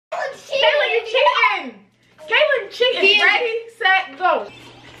cheating. Ready, set, go.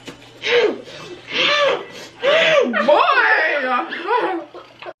 Boy.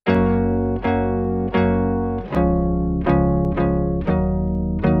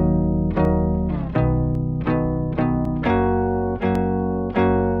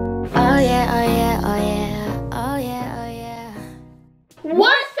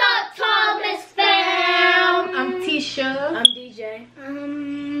 What's up, Thomas fam? I'm Tisha. I'm DJ.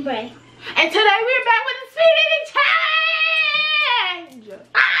 I'm Bray. And today we're back with the speed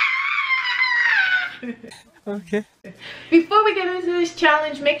eating challenge. Okay. Before we get into this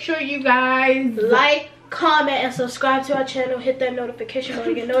challenge, make sure you guys Like, comment, and subscribe to our channel. Hit that notification bell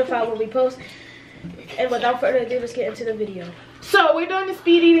to get notified when we post. And without further ado, let's get into the video. So we're doing the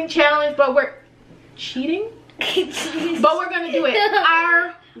speed eating challenge, but we're cheating. But we're gonna do it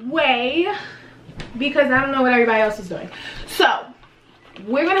our way because I don't know what everybody else is doing. So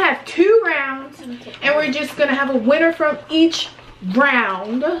we're gonna have 2 rounds, and we're just gonna have a winner from each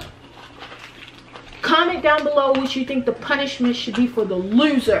round. Comment down below what you think the punishment should be for the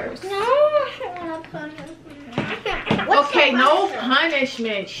losers. Okay, no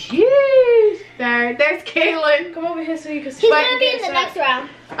punishment. Jeez. There's Kaylin. Come over here so you can see. He's gonna be in the next round.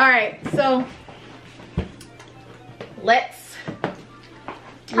 Alright, so let's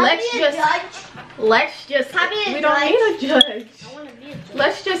just we don't need a judge.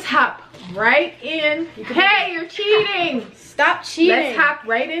 Let's just hop right in. Hey, you're cheating. Stop cheating. Let's hop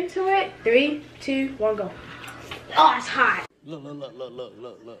right into it. 3, 2, 1, go. Oh, it's hot. Look. Look.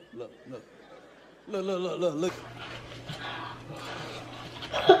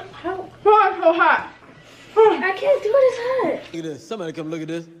 Why so hot? I can't do it, it's hot. Look at this. Somebody come look at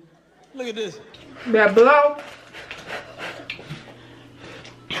this. Look at this. That blow.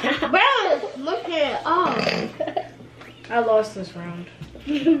 Bro, look at it. Oh. I lost this round.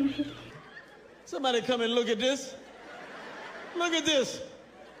 Somebody come and look at this. Look at this.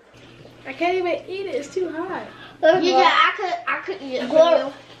 I can't even eat it, it's too hot. Yeah, I could eat it for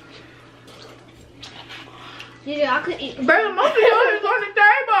you. Yeah, I could eat it. Baby, most of yours is on the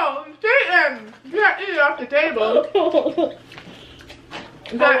table. It's cheating. You gotta eat it off the table.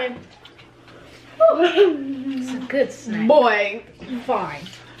 You got- It's a good snack. Boy, Fine.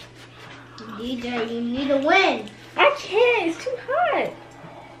 DJ, you need to win. I can't, it's too hot.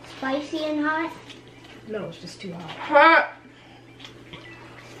 Spicy and hot. No, it's just too hot. hot,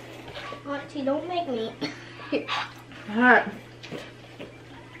 Auntie, don't make me. hot.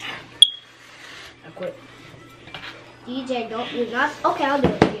 I quit. DJ, don't you not? Okay, I'll do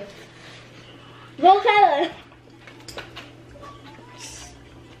it for you. Go, Tyler.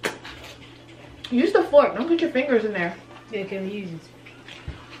 Use the fork. Don't put your fingers in there. Yeah, can we use it?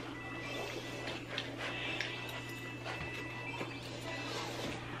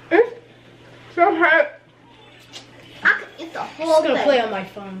 It's so hot. I could eat the I'm whole just gonna thing. play on my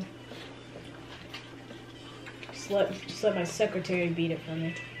phone. Just let my secretary beat it for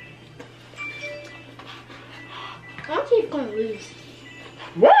me. Auntie's gonna lose.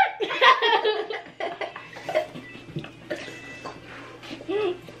 What?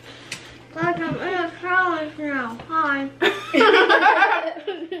 Guys, I'm in a challenge now. Hi.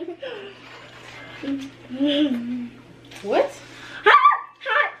 What?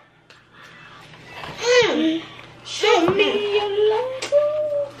 Show me your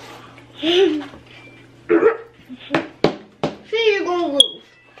See, you're gonna lose.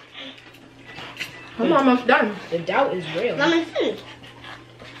 I'm almost done. The doubt is real. Let me see.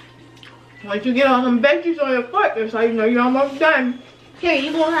 Once you get all them veggies on your foot, it's like, you know, you're almost done. Here,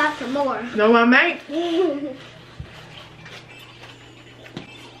 you gonna have some more. Know what I mean?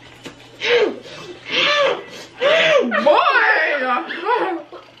 Boy!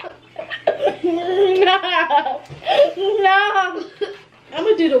 No. I'm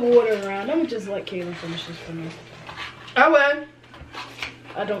gonna do the water round. I'm gonna just let Kaylin finish this for me. I win.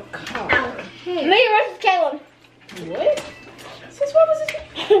 I don't count. Me versus Caleb. What? Since when was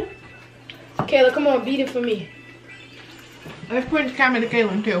this? Kayla, come on, beat it for me. Let's put this camera to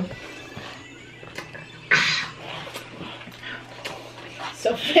Kaylin too.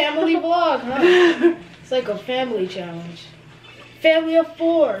 So family vlog, huh? It's like a family challenge. Family of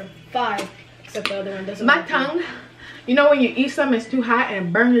 4, 5. Except the other one doesn't. My work. tongue, you know when you eat something it's too hot and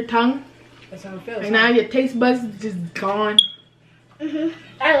it burns your tongue? That's how it feels. And now your taste buds is just gone.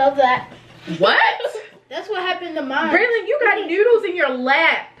 I love that. What? That's what happened to mine. Braylon, you got noodles in your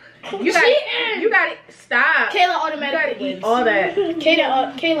lap. You got it. Stop. Kayla You automatically gotta eat wins. all that.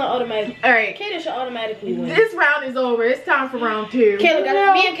 Kayla automatically. Alright. Kayla should automatically win. This round is over. It's time for round 2. Me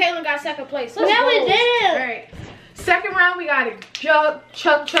and Kayla got second place. Let's No, go. we didn't. Alright. Second round, we gotta chug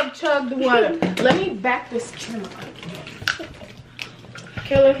the water. Let me back this camera up.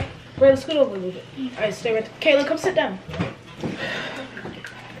 Kayla, Brayla, scoot over a little bit. Alright, stay right there. Kayla, come sit down.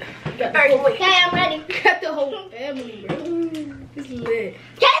 Okay, I'm ready. Got the whole family, bro. It's lit.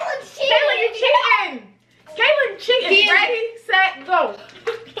 Kayla's cheating. Kayla, you're cheating. Kayla cheating. Ready, set, go.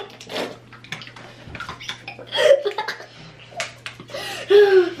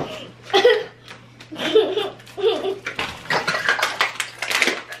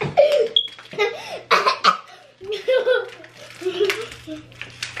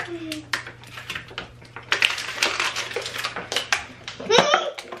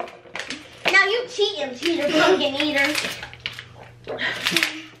 Now you cheating, cheater, pumpkin eater.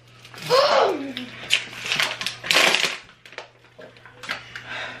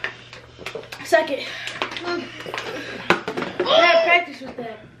 Second. I had practice with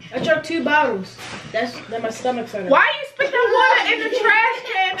that. I drank 2 bottles. Then my stomach's hurt. Why are you spitting water in the trash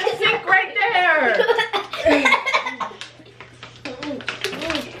can? The sink right there.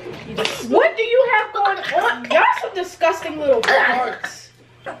 What do you have going on? Y'all some disgusting little farts.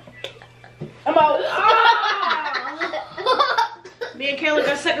 I'm out. Me and Kayla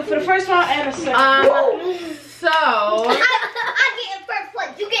got second for the first round and a second. So I get in first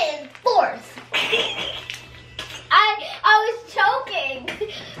place. You get in fourth. I was choking.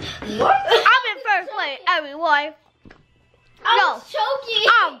 what? I'm in first place, everyone. I was choking.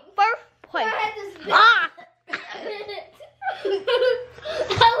 I'm first place. I had this big. Ah!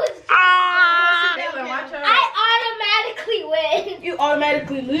 I was. Kayla, watch out. I automatically win. You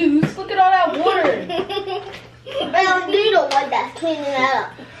automatically lose. Look at all that water. Well, you the one that's cleaning that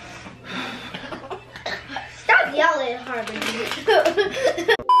up. Stop yelling, Harvey.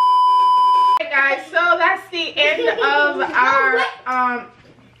 Hey guys, so that's the end of our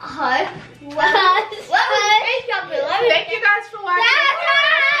What? thank you guys for watching.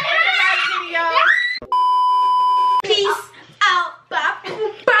 Video. Peace out.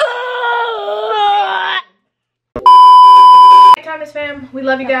 Thomas fam, we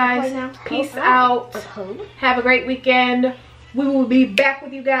love you guys. Peace out. Have a great weekend. We will be back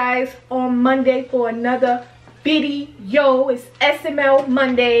with you guys on Monday for another video. It's SML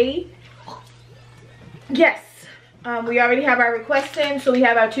Monday. Yes. We already have our requests in, so we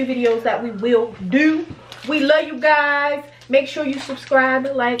have our 2 videos that we will do. We love you guys. Make sure you subscribe,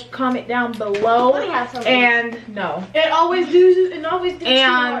 like, comment down below. And no. And always do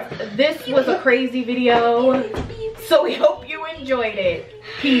And this was a crazy video. So we hope you enjoyed it.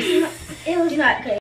 Peace. It was not crazy.